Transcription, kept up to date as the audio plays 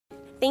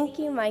Thank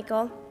you,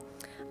 Michael.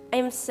 I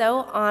am so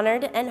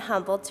honored and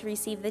humbled to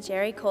receive the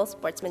Jerry Cole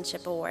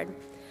Sportsmanship Award.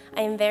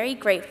 I am very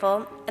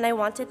grateful, and I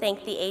want to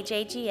thank the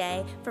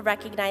AJGA for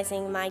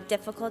recognizing my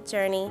difficult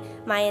journey,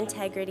 my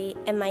integrity,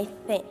 and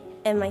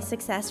my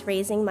success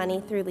raising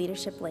money through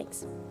Leadership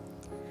Links.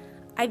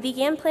 I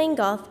began playing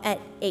golf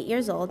at 8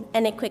 years old,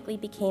 and it quickly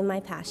became my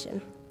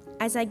passion.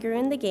 As I grew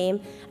in the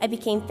game, I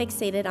became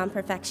fixated on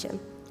perfection.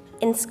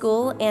 In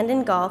school and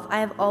in golf, I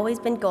have always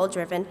been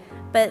goal-driven,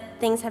 but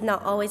things have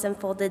not always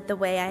unfolded the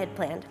way I had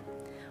planned.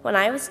 When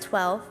I was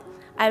 12,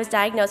 I was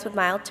diagnosed with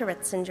mild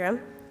Tourette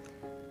syndrome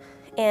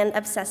and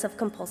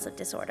obsessive-compulsive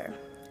disorder.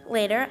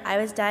 Later, I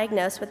was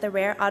diagnosed with a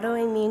rare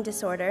autoimmune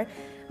disorder,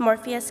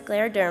 morphea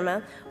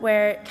scleroderma,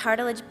 where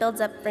cartilage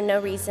builds up for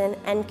no reason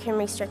and can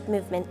restrict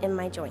movement in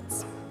my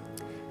joints.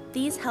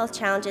 These health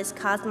challenges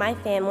caused my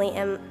family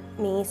and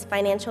me's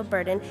financial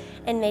burden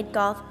and made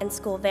golf and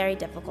school very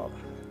difficult.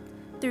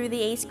 Through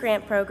the ACE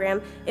grant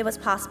program, it was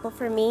possible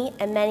for me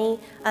and many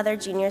other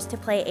juniors to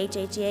play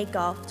AJGA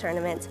golf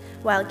tournaments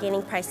while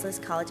gaining priceless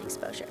college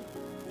exposure.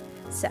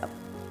 So,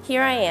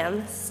 here I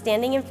am,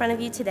 standing in front of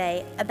you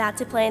today, about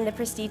to play in the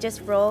prestigious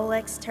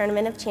Rolex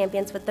Tournament of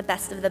Champions with the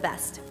best of the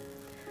best.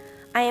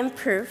 I am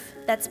proof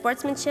that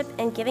sportsmanship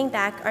and giving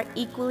back are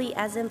equally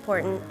as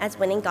important as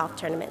winning golf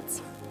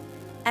tournaments.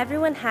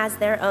 Everyone has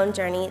their own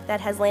journey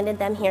that has landed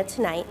them here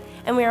tonight,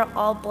 and we are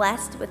all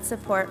blessed with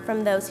support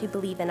from those who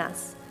believe in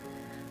us.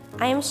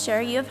 I am sure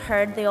you have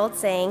heard the old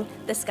saying,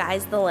 the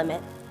sky's the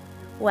limit.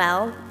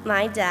 Well,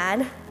 my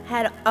dad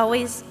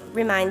always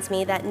reminds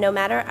me that no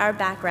matter our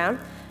background,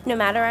 no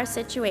matter our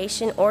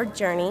situation or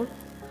journey,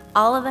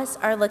 all of us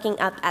are looking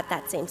up at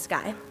that same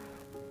sky.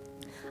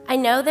 I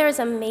know there is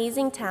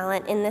amazing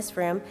talent in this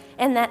room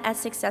and that as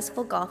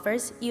successful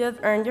golfers, you have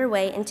earned your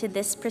way into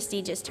this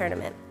prestigious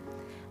tournament.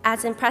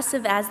 As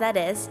impressive as that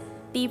is,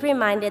 be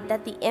reminded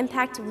that the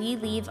impact we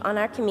leave on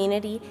our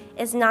community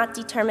is not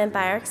determined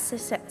by our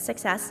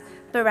success,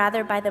 but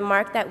rather by the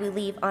mark that we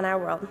leave on our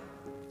world.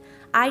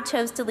 I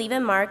chose to leave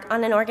a mark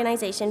on an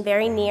organization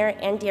very near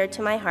and dear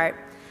to my heart.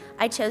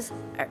 I chose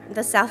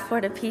the South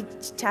Florida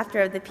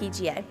chapter of the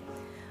PGA.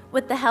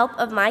 With the help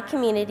of my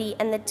community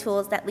and the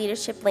tools that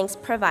Leadership Links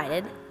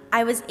provided,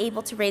 I was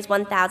able to raise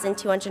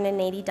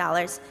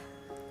 $1,280.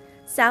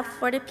 South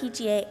Florida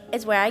PGA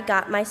is where I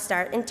got my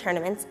start in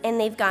tournaments, and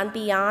they've gone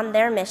beyond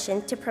their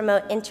mission to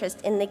promote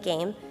interest in the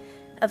game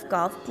of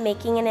golf,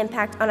 making an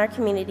impact on our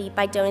community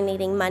by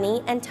donating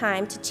money and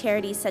time to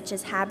charities such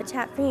as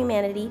Habitat for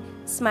Humanity,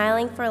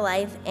 Smiling for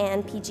Life,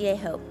 and PGA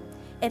Hope.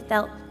 It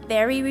felt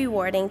very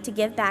rewarding to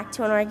give back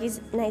to an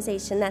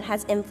organization that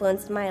has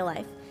influenced my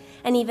life.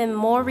 And even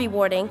more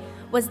rewarding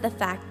was the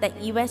fact that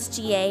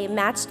USGA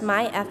matched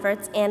my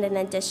efforts, and an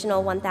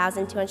additional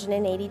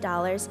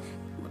 $1,280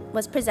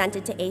 was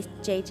presented to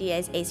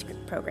AJGA's ACE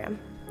program.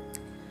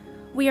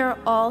 We are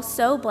all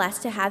so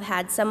blessed to have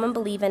had someone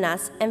believe in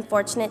us and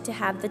fortunate to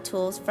have the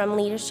tools from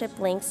Leadership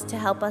Links to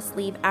help us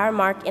leave our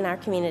mark in our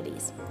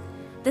communities.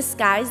 The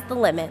sky's the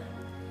limit.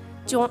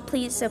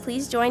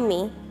 Please join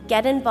me,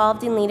 get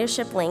involved in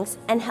Leadership Links,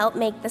 and help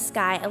make the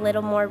sky a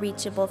little more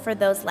reachable for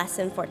those less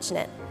than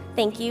fortunate.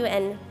 Thank you,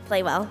 and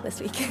play well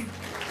this week.